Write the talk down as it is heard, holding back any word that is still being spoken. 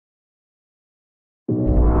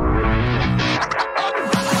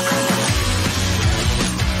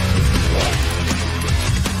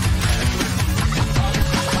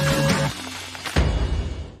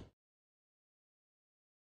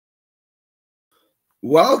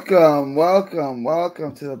Welcome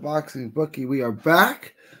to the Boxing Bookie. We are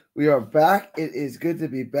back. We are back. It is good to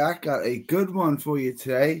be back. Got a good one for you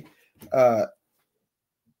today.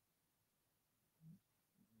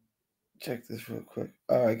 Check this real quick.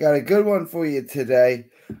 All right, got a good one for you today.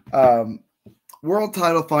 World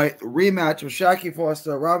title fight rematch with Shaki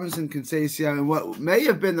Foster, Robson Conceicao, and what may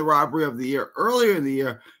have been the robbery of the year earlier in the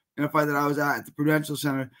year in a fight that I was at the Prudential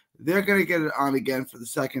Center. They're going to get it on again for the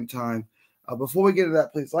second time. Before we get to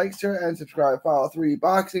that, please like, share, and subscribe. Follow 3D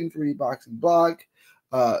Boxing, 3D Boxing Blog.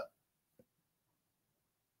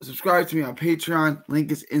 Subscribe to me on Patreon.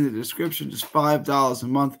 Link is in the description. Just $5 a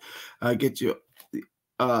month. Get you the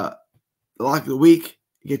lock of the week.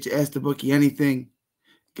 Get you Ask the Bookie Anything.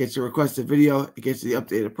 Get your requested video. It gets you the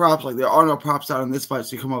updated props. Like, there are no props out in this fight,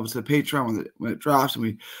 so you come over to the Patreon when it drops, and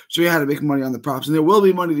we show you how to make money on the props. And there will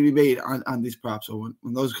be money to be made on these props. So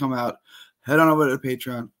when those come out, head on over to the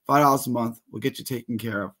Patreon. $5 a month. We'll get you taken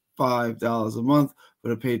care of. $5 a month for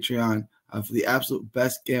the Patreon for the absolute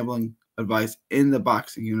best gambling advice in the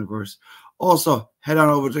boxing universe. Also, head on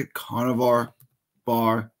over to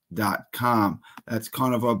carnivorebar.com. That's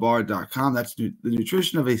carnivorebar.com. That's the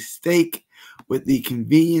nutrition of a steak with the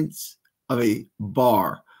convenience of a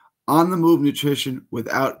bar. On the move nutrition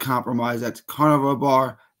without compromise. That's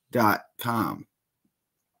carnivorebar.com.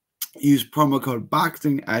 Use promo code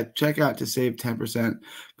BOXING at checkout to save 10%.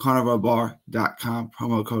 carnivorebar.com.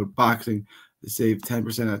 Promo code BOXING to save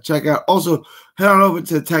 10% at checkout. Also, head on over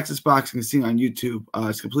to Texas Boxing Scene on YouTube.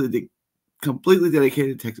 It's completely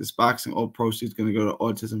dedicated to Texas boxing. All proceeds going to go to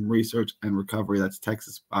autism research and recovery. That's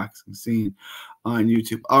Texas Boxing Scene on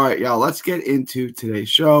YouTube. All right, y'all, let's get into today's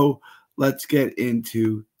show. Robson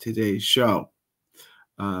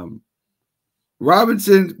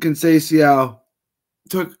Conceicao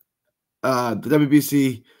took the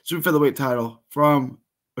WBC super featherweight title from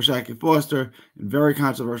Shaki Foster in very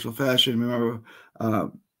controversial fashion. Remember,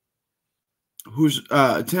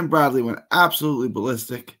 Tim Bradley went absolutely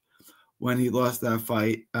ballistic when he lost that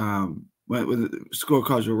fight. When the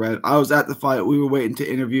scorecards were read, I was at the fight. We were waiting to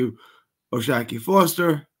interview Shaki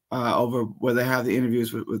Foster over where they have the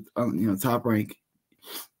interviews with Top Rank.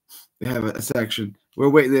 They have a section. We're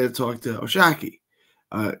waiting there to talk to Shaki.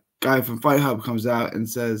 Guy from Fight Hub comes out and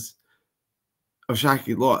says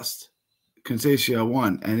Shaki lost. Conceicao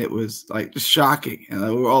won, and it was like just shocking. And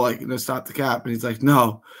we were all like, stop the cap. And he's like,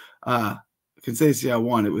 no, Conceicao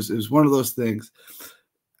won. It was one of those things.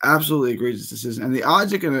 Absolutely egregious decision, and the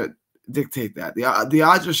odds are going to dictate that. The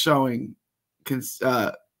odds are showing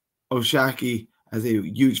Shaki as a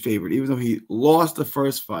huge favorite, even though he lost the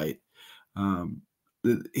first fight.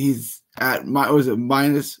 He's at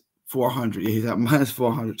minus 400. Yeah, he's at minus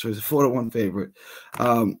 400, so he's a 4-1 favorite.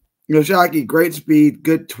 Shaki, great speed,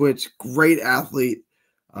 good twitch, great athlete,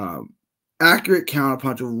 accurate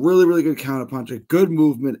counterpuncher, really, really good counterpuncher, good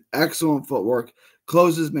movement, excellent footwork,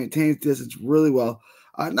 closes, maintains distance really well.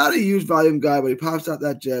 Not a huge volume guy, but he pops out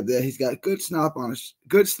that jab there. He's got good snap on his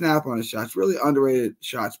shots, really underrated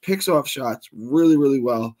shots, picks off shots really, really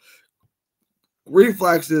well.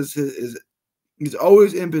 Reflexes, he's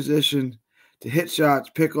always in position to hit shots,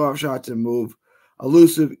 pick off shots, and move.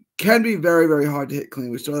 Elusive, can be very, very hard to hit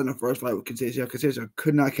clean. We saw that in the first fight with Conceicao. Conceicao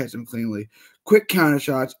could not catch him cleanly. Quick counter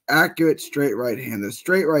shots, accurate straight right hand. The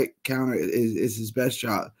straight right counter is his best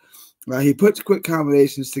shot. He puts quick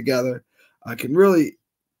combinations together. Can really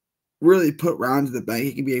put rounds in the bank.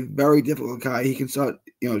 He can be a very difficult guy. He can start,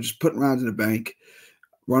 just putting rounds in the bank,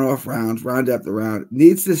 run off rounds, round after round.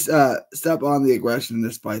 Needs to step on the aggression in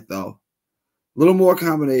this fight, though. A little more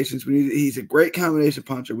combinations. He's a great combination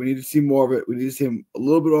puncher. We need to see more of it. We need to see him a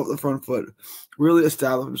little bit off the front foot, really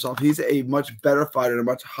establish himself. He's a much better fighter, a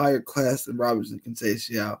much higher class than Robson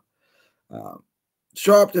Conceicao.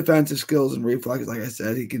 Sharp defensive skills and reflexes, like I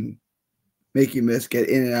said. He can make you miss, get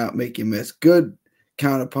in and out, make you miss. Good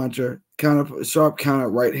counter puncher, sharp counter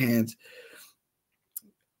right hands.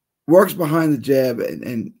 Works behind the jab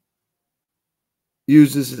and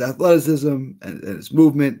uses his athleticism and his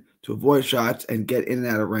movement to avoid shots and get in and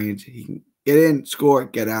out of range. He can get in, score,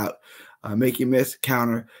 get out, make you miss,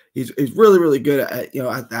 counter. He's really, really good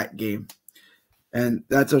at that game. And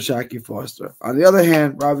that's Shaki Foster. On the other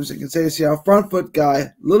hand, Robson Conceicao, front foot guy,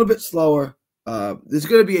 a little bit slower. There's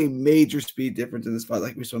going to be a major speed difference in this fight,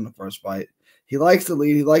 like we saw in the first fight. He likes to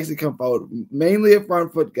lead. He likes to come forward. Mainly a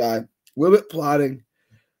front foot guy. A little bit plotting.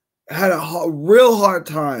 Had a real hard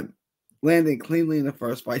time landing cleanly in the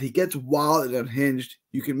first fight. He gets wild and unhinged.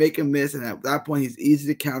 You can make him miss, and at that point, he's easy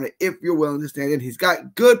to counter if you're willing to stand in. He's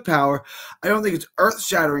got good power. I don't think it's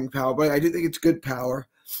earth-shattering power, but I do think it's good power.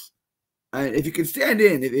 And if you can stand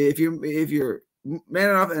in, if you're man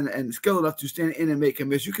enough and skilled enough to stand in and make a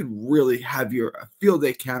miss, you can really have your field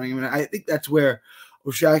day counting. I mean, I think that's where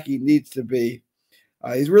Oshaki needs to be.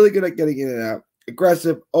 He's really good at getting in and out.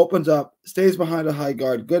 Aggressive, opens up, stays behind a high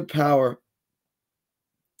guard, good power.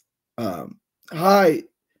 High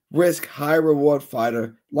risk, high reward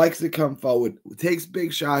fighter. Likes to come forward. Takes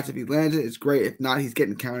big shots. If he lands it, it's great. If not, he's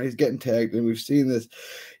getting counted. He's getting tagged. And we've seen this.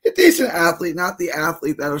 A decent athlete, not the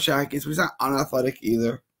athlete that Oshaki is, but he's not unathletic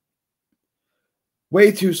either.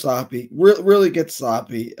 Way too sloppy. Really gets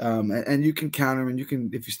sloppy. And you can counter him. And you can,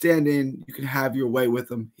 if you stand in, you can have your way with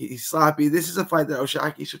him. He's sloppy. This is a fight that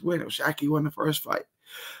Oshaki should win. Oshaki won the first fight.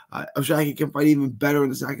 Oshaki can fight even better in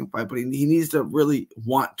the second fight, but he needs to really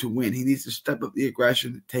want to win. He needs to step up the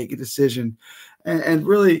aggression, take a decision, and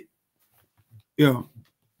really,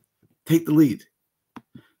 take the lead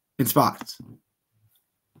in spots.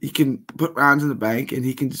 He can put rounds in the bank, and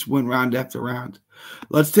he can just win round after round.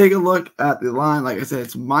 Let's take a look at the line. Like I said,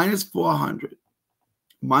 it's minus 400.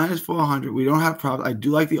 Minus 400. We don't have props. I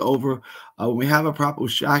do like the over. When we have a prop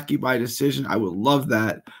Oshaki by decision, I would love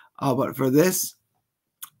that. But for this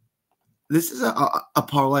is a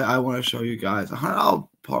parlay I want to show you guys. A $100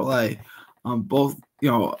 parlay on both,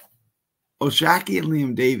 Oshaki and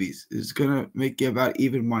Liam Davies is going to make you about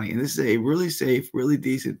even money. And this is a really safe, really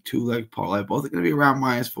decent two-leg parlay. Both are going to be around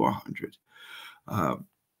minus 400.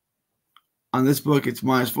 On this book, it's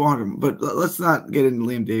minus 400. But let's not get into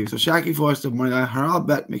Liam Davies. Oshaki Foster, money line, $100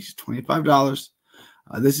 bet makes you $25.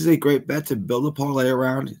 This is a great bet to build a parlay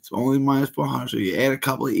around. It's only minus 400. So you add a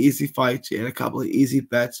couple of easy fights. You add a couple of easy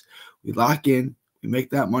bets. We lock in. We make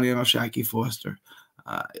that money on Oshaki Foster.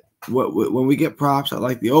 When we get props, I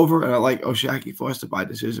like the over, and I like Oshaki Foster by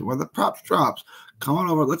decision. When the props drops, come on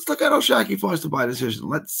over. Let's look at Oshaki Foster by decision.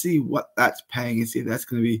 Let's see what that's paying and see if that's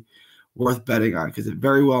going to be worth betting on, because it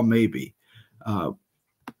very well may be.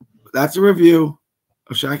 That's a review.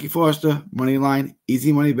 Oshaki Foster, money line,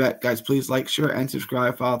 easy money bet. Guys, please like, share, and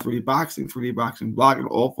subscribe. Follow 3D Boxing blog, and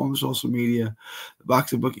all forms of social media. The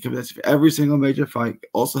Boxing Bookie comes at you for every single major fight.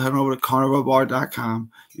 Also, head on over to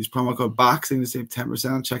carnivalbar.com. Use promo code BOXING to save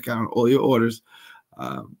 10% on checkout on all your orders.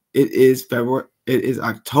 It is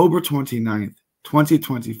October 29th,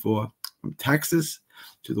 2024. From Texas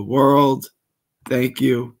to the world. Thank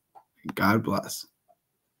you, and God bless.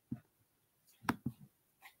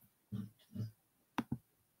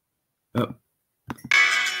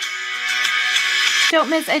 Don't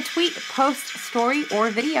miss a tweet, post, story, or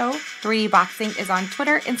video. 3D Boxing is on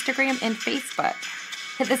Twitter, Instagram, and Facebook.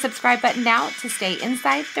 Hit the subscribe button now to stay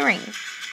inside the ring.